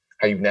and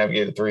how you've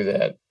navigated through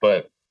that.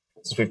 But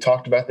since we've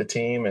talked about the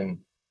team and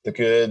the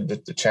good,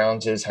 the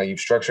challenges, how you've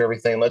structured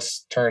everything,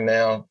 let's turn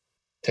now,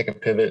 take a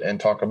pivot and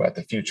talk about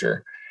the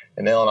future.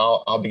 And Ellen,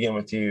 I'll begin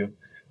with you.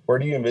 Where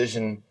do you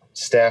envision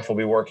staff will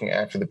be working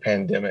after the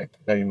pandemic?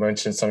 Now, you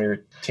mentioned some of your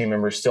team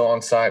members still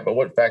on site, but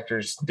what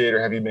factors did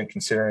or have you been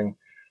considering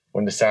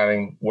when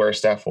deciding where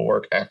staff will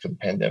work after the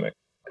pandemic?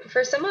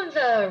 For some of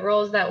the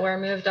roles that were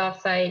moved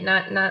off-site,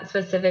 not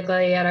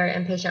specifically at our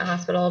inpatient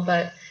hospital,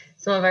 but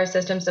some of our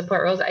system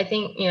support roles, I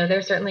think,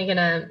 they're certainly going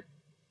to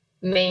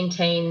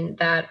maintain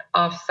that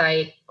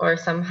off-site or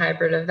some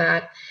hybrid of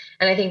that.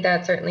 And I think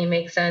that certainly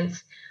makes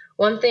sense.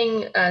 One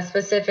thing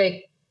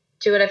specific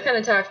to what I've kind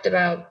of talked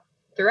about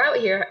throughout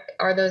here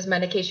are those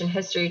medication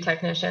history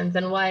technicians.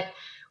 And what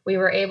we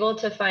were able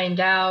to find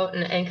out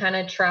and kind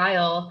of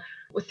trial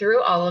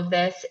through all of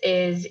this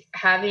is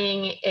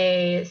having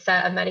a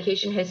set of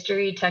medication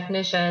history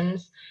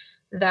technicians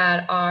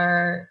that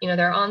are,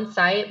 they're on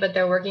site, but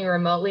they're working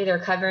remotely. They're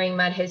covering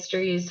med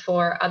histories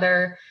for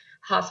other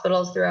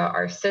hospitals throughout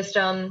our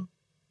system,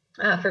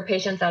 for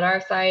patients at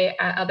our site,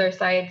 at other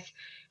sites,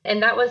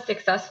 and that was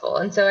successful.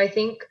 And so I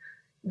think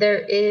there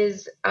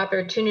is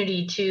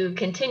opportunity to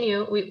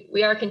continue.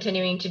 We are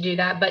continuing to do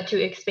that, but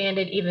to expand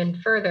it even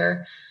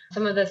further.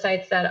 Some of the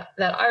sites that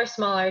are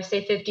smaller,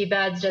 say 50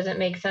 beds, doesn't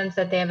make sense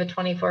that they have a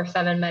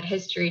 24/7 med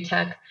history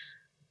tech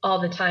all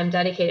the time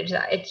dedicated to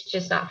that. It's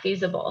just not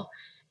feasible.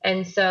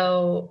 And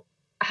so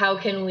how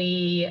can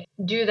we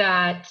do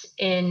that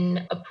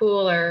in a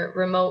pool or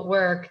remote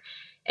work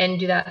and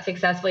do that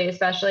successfully,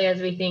 especially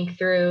as we think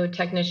through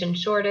technician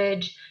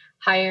shortage,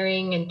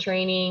 hiring and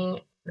training?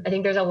 I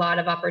think there's a lot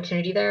of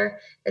opportunity there,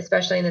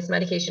 especially in this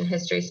medication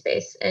history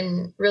space,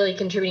 and really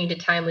contributing to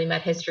timely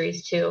med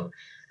histories too,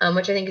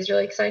 which I think is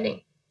really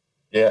exciting.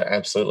 Yeah,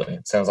 absolutely.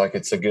 It sounds like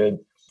it's a good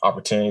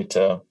opportunity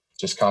to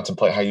just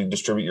contemplate how you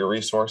distribute your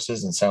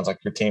resources, and sounds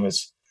like your team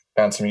has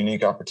found some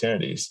unique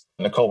opportunities.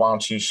 Nicole, why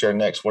don't you share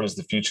next? What does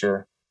the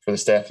future for the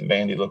staff at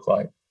Vandy look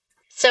like?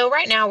 So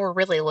right now we're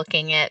really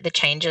looking at the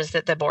changes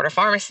that the Board of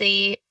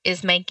Pharmacy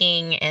is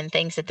making and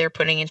things that they're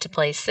putting into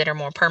place that are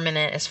more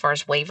permanent as far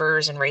as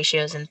waivers and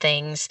ratios and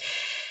things.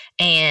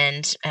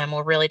 And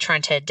we're really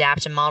trying to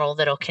adapt a model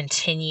that'll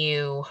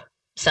continue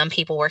some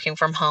people working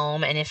from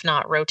home, and if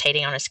not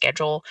rotating on a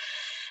schedule,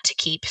 to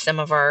keep some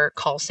of our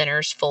call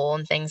centers full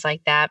and things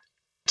like that,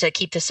 to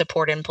keep the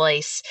support in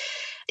place.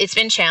 It's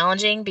been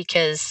challenging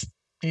because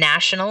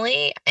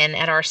nationally and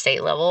at our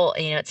state level,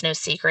 it's no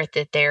secret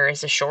that there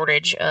is a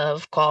shortage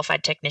of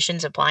qualified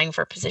technicians applying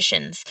for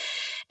positions.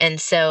 And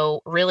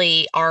so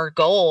really our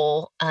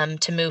goal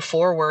to move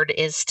forward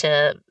is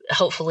to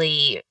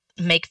hopefully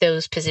make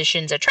those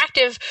positions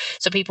attractive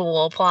so people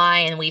will apply.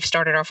 And we've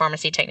started our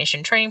pharmacy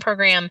technician training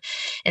program.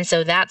 And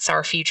so that's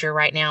our future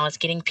right now, is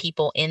getting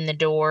people in the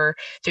door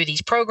through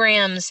these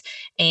programs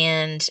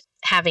and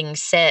having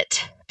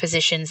set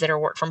positions that are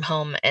work from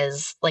home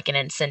as like an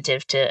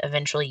incentive to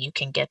eventually you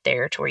can get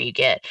there to where you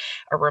get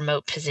a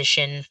remote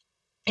position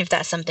if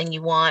that's something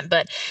you want.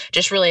 But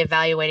just really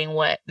evaluating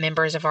what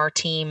members of our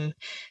team,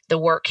 the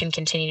work can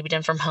continue to be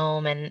done from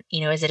home, and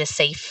is it a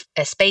space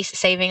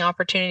saving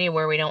opportunity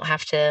where we don't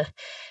have to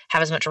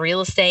have as much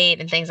real estate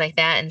and things like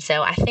that. And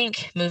so I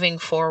think moving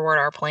forward,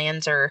 our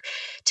plans are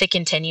to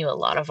continue a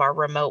lot of our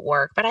remote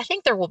work, but I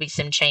think there will be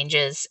some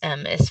changes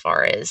as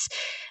far as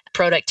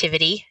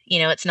productivity.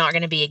 It's not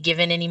going to be a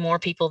given anymore.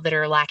 People that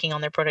are lacking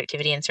on their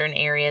productivity in certain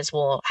areas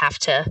will have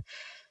to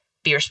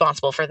be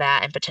responsible for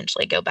that and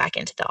potentially go back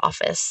into the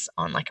office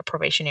on like a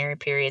probationary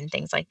period and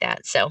things like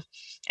that. So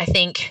I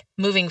think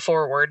moving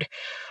forward,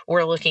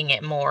 we're looking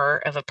at more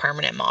of a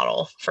permanent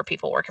model for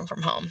people working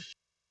from home.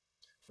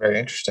 Very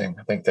interesting.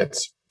 I think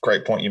that's a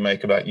great point you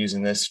make about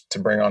using this to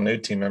bring on new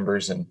team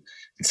members and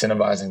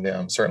incentivizing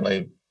them.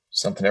 Certainly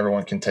something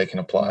everyone can take and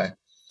apply.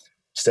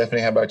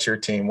 Stephanie, how about your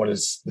team? What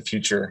does the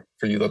future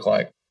for you look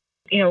like?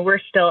 We're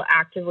still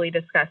actively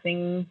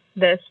discussing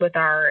this with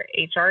our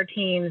HR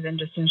teams and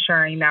just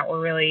ensuring that we're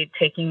really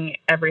taking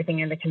everything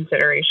into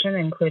consideration,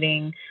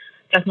 including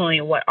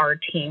definitely what our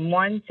team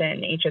wants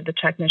and each of the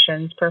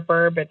technicians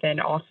prefer, but then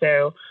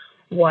also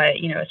what,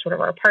 sort of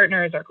our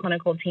partners, our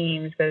clinical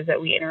teams, those that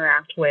we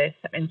interact with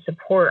and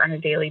support on a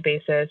daily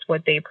basis,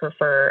 what they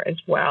prefer as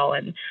well.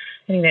 And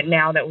I think that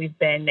now that we've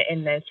been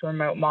in this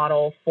remote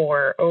model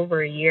for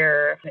over a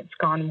year, and it's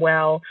gone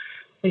well,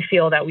 we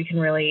feel that we can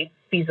really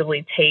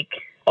feasibly take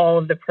all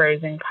of the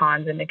pros and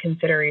cons into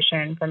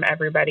consideration from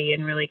everybody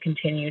and really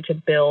continue to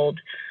build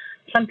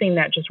something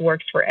that just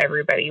works for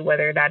everybody,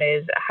 whether that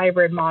is a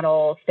hybrid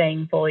model,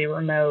 staying fully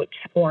remote,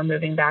 or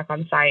moving back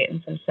on site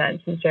in some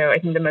sense. And so I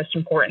think the most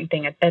important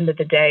thing at the end of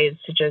the day is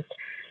to just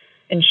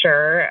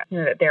ensure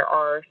that there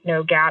are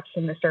no gaps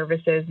in the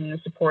services and the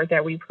support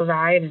that we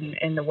provide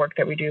and the work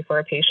that we do for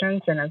our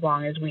patients. And as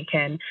long as we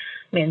can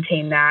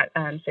maintain that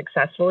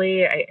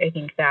successfully, I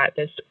think that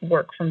this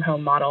work from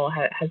home model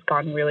has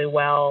gone really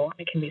well.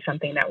 It can be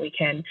something that we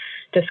can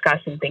discuss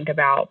and think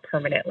about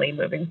permanently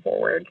moving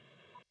forward.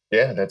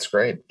 Yeah, that's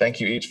great.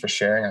 Thank you each for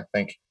sharing. I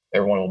think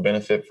everyone will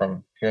benefit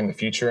from hearing the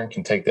future and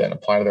can take that and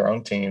apply to their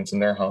own teams in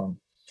their home.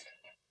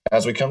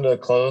 As we come to a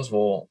close,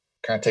 we'll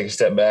kind of take a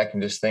step back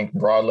and just think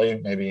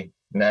broadly, maybe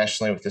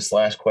nationally, with this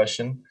last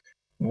question.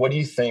 What do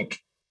you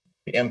think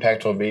the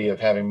impact will be of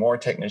having more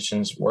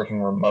technicians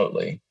working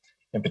remotely,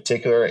 in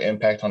particular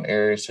impact on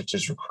areas such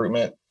as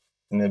recruitment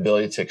and the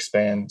ability to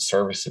expand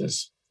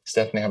services?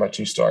 Stephanie, how about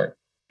you start?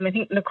 I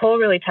think Nicole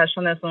really touched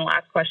on this in the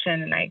last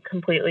question, and I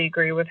completely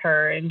agree with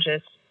her. And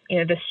just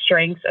the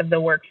strengths of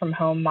the work from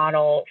home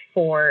model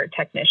for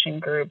technician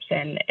groups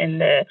and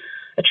the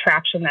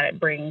attraction that it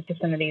brings to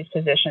some of these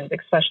positions,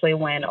 especially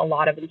when a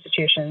lot of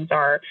institutions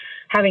are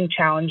having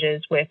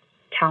challenges with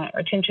talent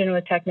retention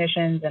with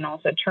technicians and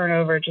also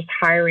turnover, just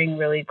hiring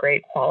really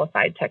great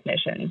qualified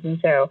technicians. And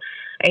so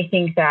I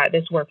think that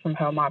this work from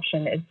home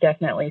option is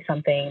definitely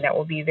something that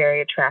will be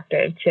very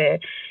attractive to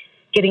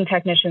getting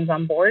technicians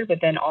on board, but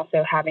then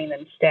also having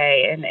them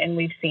stay. And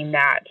we've seen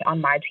that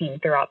on my team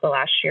throughout the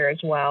last year as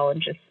well,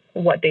 and just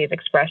what they've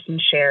expressed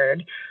and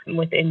shared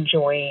with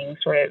enjoying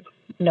sort of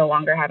no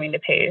longer having to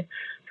pay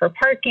for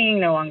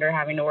parking, no longer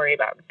having to worry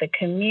about the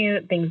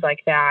commute, things like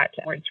that,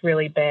 where it's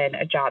really been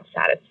a job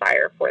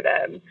satisfier for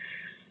them.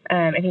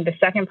 I think the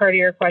second part of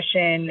your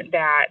question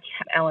that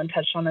Ellen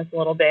touched on this a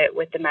little bit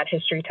with the med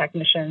history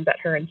technicians at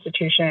her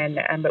institution,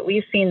 but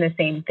we've seen the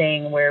same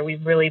thing where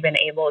we've really been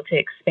able to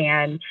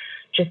expand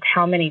just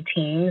how many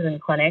teams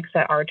and clinics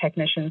that our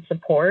technicians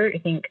support. I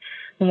think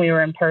when we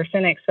were in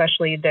person,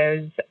 especially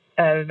those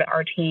of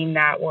our team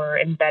that were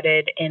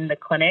embedded in the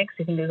clinics,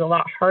 I think it was a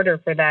lot harder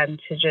for them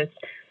to just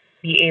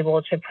be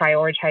able to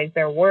prioritize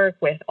their work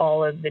with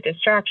all of the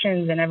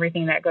distractions and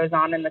everything that goes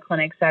on in the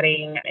clinic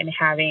setting, and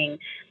having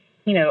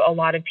a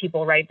lot of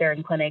people right there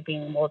in clinic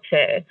being able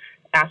to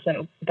ask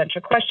them a bunch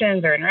of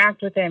questions or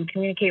interact with them,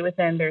 communicate with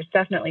them. There's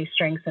definitely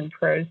strengths and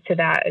pros to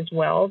that as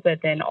well. But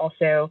then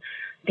also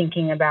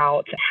thinking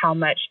about how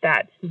much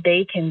that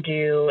they can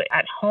do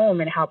at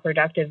home and how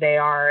productive they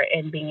are,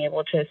 and being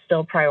able to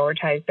still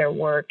prioritize their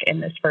work in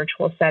this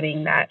virtual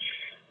setting, that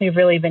we've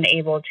really been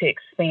able to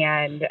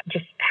expand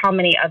just how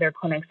many other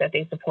clinics that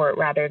they support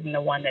rather than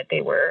the one that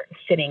they were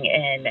sitting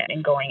in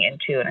and going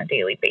into on a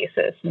daily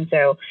basis. And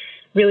so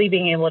really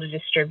being able to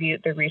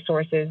distribute the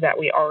resources that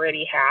we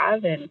already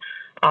have and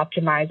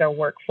optimize our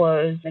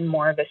workflows in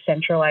more of a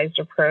centralized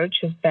approach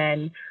has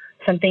been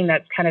something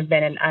that's kind of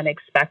been an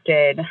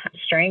unexpected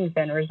strength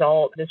and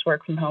result of this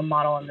work from home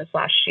model in this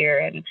last year.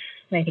 And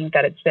I think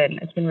that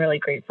it's been really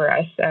great for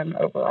us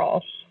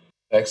overall.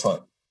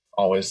 Excellent.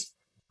 Always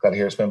glad to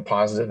hear it's been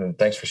positive, and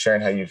thanks for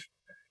sharing how you've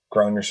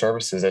grown your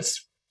services.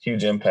 That's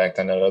huge impact.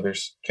 I know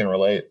others can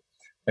relate.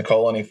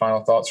 Nicole, any final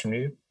thoughts from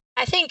you?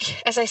 I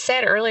think, as I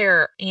said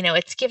earlier,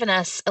 it's given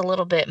us a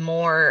little bit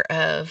more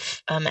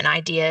of an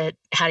idea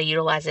how to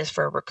utilize this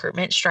for a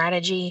recruitment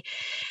strategy.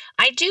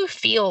 I do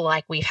feel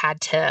like we've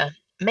had to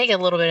make a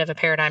little bit of a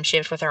paradigm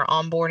shift with our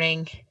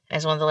onboarding.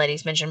 As one of the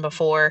ladies mentioned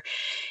before,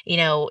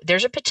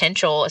 there's a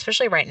potential,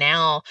 especially right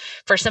now,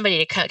 for somebody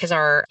to come, because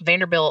our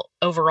Vanderbilt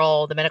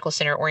overall, the medical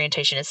center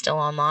orientation is still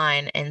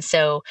online. And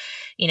so,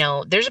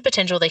 there's a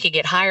potential they could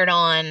get hired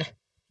on,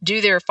 do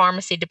their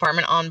pharmacy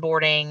department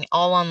onboarding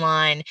all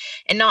online,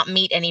 and not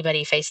meet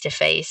anybody face to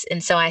face.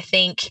 And so I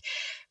think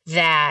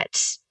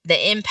that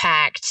the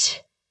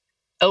impact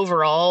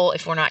overall,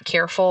 if we're not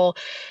careful,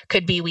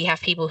 could be we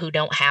have people who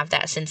don't have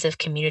that sense of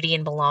community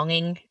and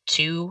belonging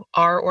to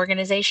our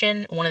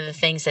organization. One of the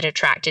things that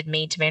attracted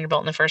me to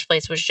Vanderbilt in the first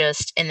place was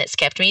and that's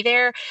kept me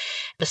there,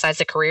 besides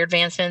the career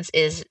advancements,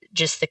 is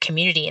just the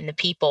community and the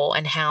people,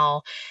 and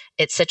how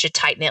it's such a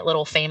tight-knit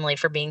little family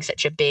for being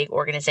such a big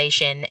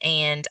organization.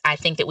 And I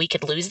think that we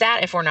could lose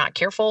that if we're not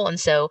careful. And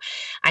so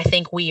I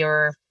think we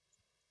are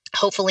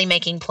hopefully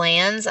making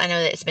plans. I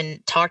know that it's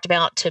been talked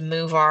about to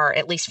move our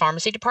at least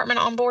pharmacy department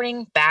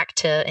onboarding back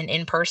to an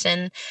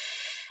in-person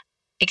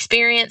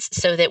experience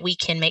so that we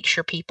can make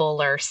sure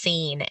people are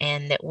seen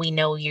and that we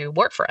know you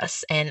work for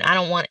us. And I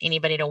don't want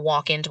anybody to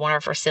walk into one of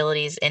our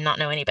facilities and not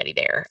know anybody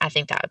there. I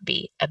think that would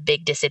be a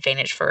big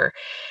disadvantage for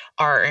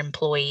our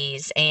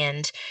employees,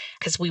 and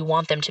because we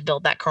want them to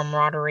build that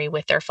camaraderie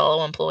with their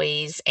fellow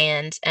employees.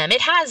 And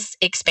it has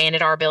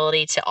expanded our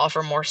ability to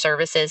offer more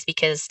services,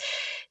 because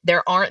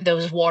there aren't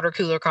those water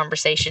cooler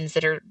conversations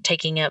that are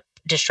taking up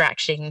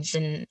distractions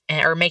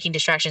or making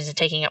distractions and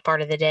taking up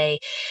part of the day.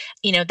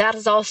 That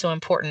is also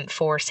important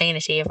for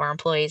sanity of our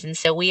employees. And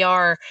so we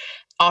are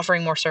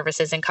offering more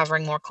services and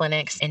covering more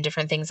clinics and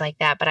different things like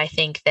that. But I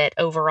think that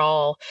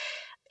overall,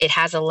 it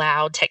has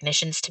allowed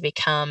technicians to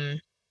become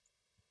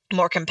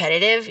more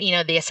competitive.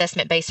 The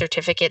assessment-based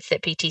certificates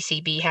that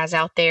PTCB has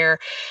out there,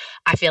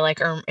 I feel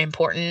like are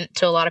important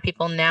to a lot of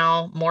people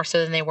now, more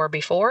so than they were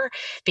before,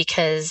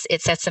 because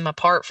it sets them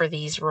apart for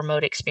these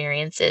remote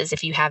experiences.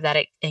 If you have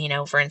that,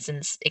 for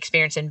instance,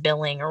 experience in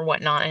billing or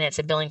whatnot, and it's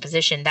a billing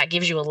position, that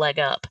gives you a leg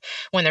up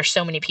when there's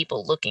so many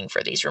people looking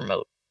for these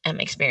remote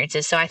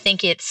experiences. So I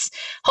think it's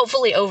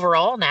hopefully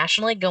overall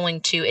nationally going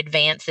to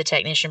advance the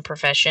technician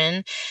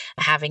profession,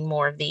 having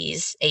more of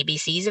these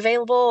ABCs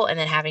available, and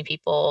then having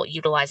people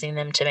utilizing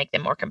them to make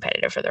them more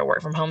competitive for their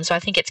work from home. So I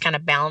think it's kind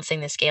of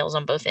balancing the scales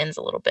on both ends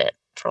a little bit,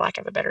 for lack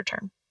of a better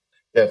term.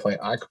 Definitely.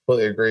 I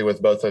completely agree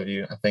with both of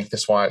you. I think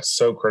that's why it's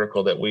so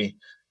critical that we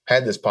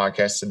had this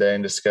podcast today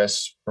and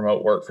discuss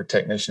remote work for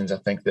technicians. I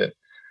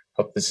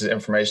hope this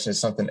information is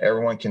something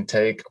everyone can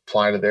take,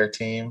 apply to their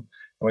team,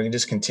 and we can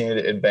just continue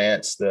to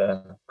advance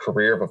the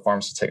career of a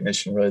pharmacy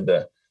technician, really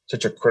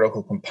such a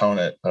critical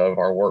component of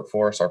our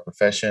workforce, our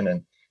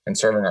profession, and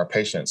serving our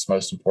patients,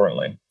 most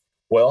importantly.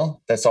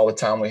 Well, that's all the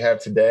time we have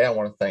today. I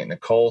want to thank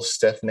Nicole,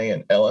 Stephanie,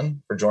 and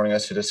Ellen for joining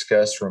us to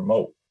discuss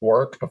remote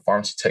work of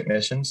pharmacy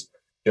technicians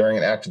during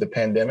and after the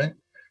pandemic.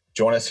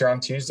 Join us here on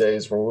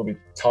Tuesdays, where we'll be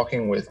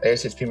talking with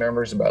ASHP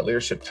members about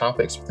leadership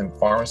topics within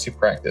pharmacy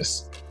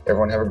practice.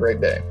 Everyone have a great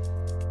day.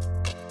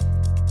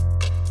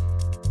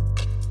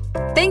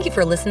 Thank you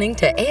for listening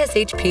to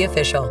ASHP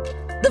Official,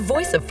 the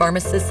voice of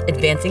pharmacists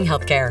advancing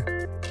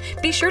healthcare.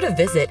 Be sure to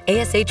visit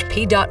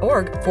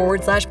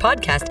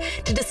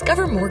ashp.org/podcast to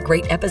discover more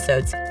great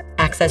episodes,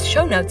 access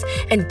show notes,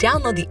 and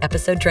download the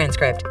episode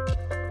transcript.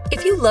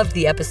 If you loved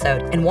the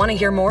episode and want to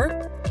hear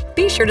more,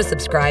 be sure to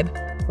subscribe,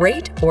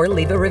 rate, or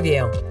leave a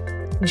review.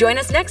 Join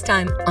us next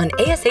time on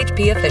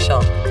ASHP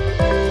Official.